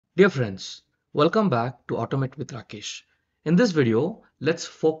Dear friends, welcome back to Automate with Rakesh. In this video, let's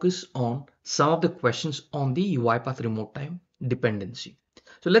focus on some of the questions on the UiPath Remote Time dependency.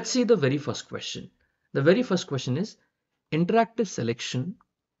 So let's see the very first question. The very first question is interactive selection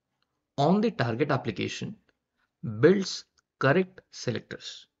on the target application builds correct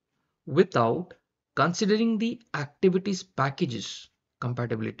selectors without considering the activities packages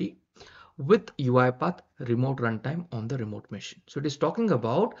compatibility with UiPath remote runtime on the remote machine. So it is talking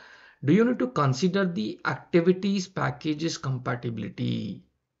about, do you need to consider the activities packages compatibility?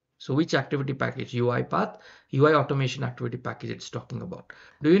 So which activity package? UiPath, UI automation activity package it's talking about.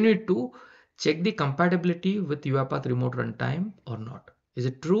 Do you need to check the compatibility with UiPath remote runtime or not? Is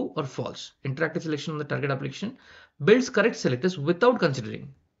it true or false? Interactive selection on the target application builds correct selectors without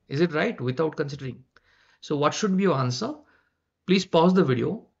considering. Is it right? Without considering. So what should be your answer? Please pause the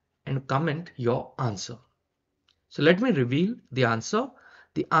video and comment your answer. So let me reveal the answer.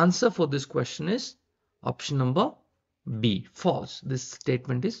 The answer for this question is option number B, false. This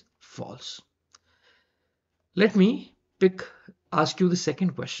statement is false. Let me ask you the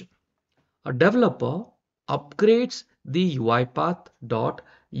second question. A developer upgrades the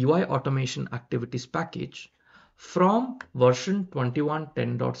UiPath.UI automation activities package from version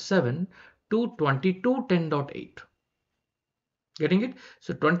 21.10.7 to 22.10.8. Getting it?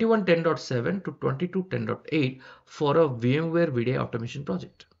 So 21.10.7 to 22.10.8 for a VMware VDI automation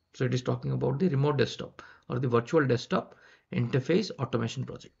project. So it is talking about the remote desktop or the virtual desktop interface automation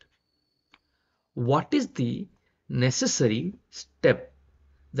project. What is the necessary step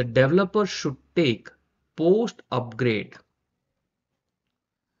the developer should take post upgrade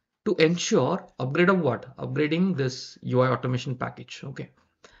to ensure upgrade of what? Upgrading this UI automation package. Okay.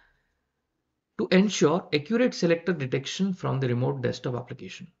 To ensure accurate selector detection from the remote desktop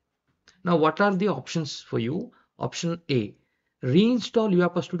application. Now, what are the options for you? Option A, reinstall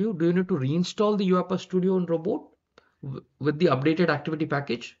UiPath Studio. Do you need to reinstall the UiPath Studio on robot with the updated activity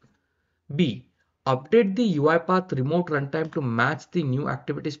package? B, update the UiPath remote runtime to match the new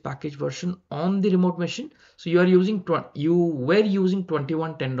activities package version on the remote machine. So you were using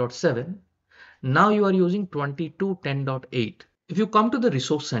 21.10.7. Now you are using 22.10.8. If you come to the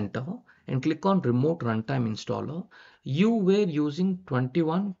resource center and click on remote runtime installer, you were using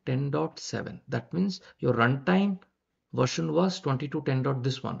 21.10.7. That means your runtime version was 22.10.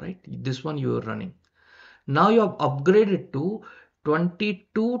 This one, right? This one you are running. Now you have upgraded to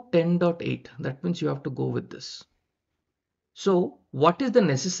 22.10.8. That means you have to go with this. So what is the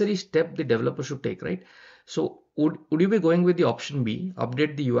necessary step the developer should take, right? So would you be going with the option B,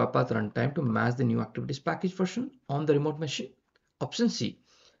 update the UiPath runtime to match the new activities package version on the remote machine? Option C,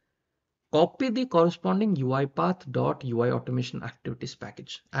 copy the corresponding UiPath.UI automation activities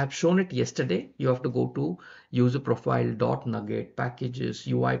package. I have shown it yesterday. You have to go to user profile, .nugget, packages,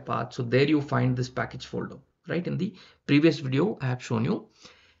 UiPath. So there you find this package folder, right? In the previous video, I have shown you,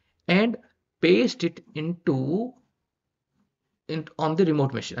 and paste it on the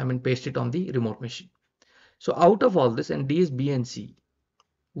remote machine. I mean, paste it on the remote machine. So out of all this, and D is B and C,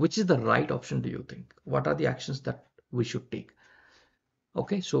 which is the right option do you think? What are the actions that we should take?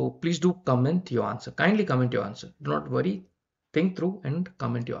 Okay, so please do comment your answer. Kindly comment your answer. Do not worry. Think through and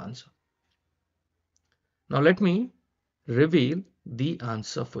comment your answer. Now let me reveal the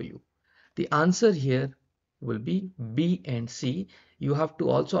answer for you. The answer here will be B and C. You have to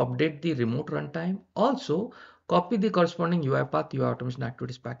also update the remote runtime. Also copy the corresponding UiPath UI automation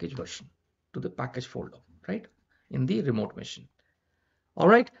activities package version to the package folder, right? In the remote machine. All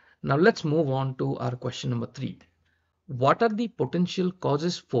right, now let's move on to our question number 3. What are the potential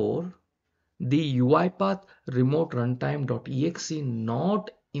causes for the UiPath remote runtime.exe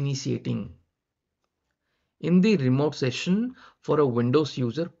not initiating in the remote session for a Windows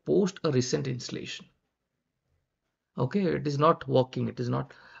user post a recent installation? Okay, it is not working. It is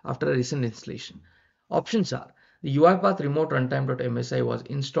not after a recent installation. Options are the UiPath remote runtime.msi was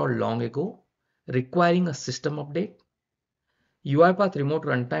installed long ago, requiring a system update. UiPath remote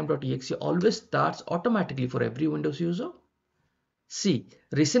runtime.exe always starts automatically for every Windows user. C,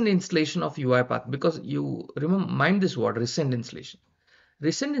 recent installation of UiPath, because you remember, mind this word, recent installation.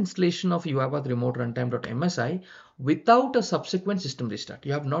 Recent installation of UiPath remote runtime.msi without a subsequent system restart.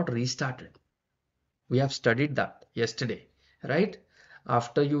 You have not restarted. We have studied that yesterday, right?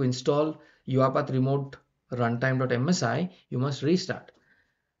 After you install UiPath remote runtime.msi, you must restart.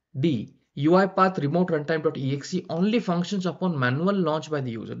 D, UiPath remote runtime.exe only functions upon manual launch by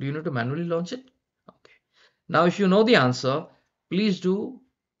the user. Do you need to manually launch it? Okay. Now, if you know the answer, please do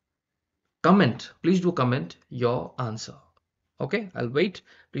comment. Please do comment your answer. Okay, I'll wait.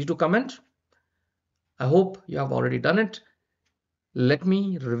 Please do comment. I hope you have already done it. Let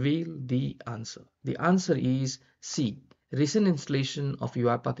me reveal the answer. The answer is C. Recent installation of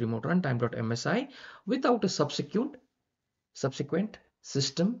UiPath Remote Runtime.msi without a subsequent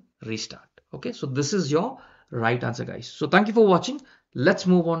system restart. Okay, so this is your right answer, guys. So thank you for watching. Let's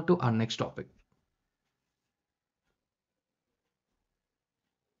move on to our next topic.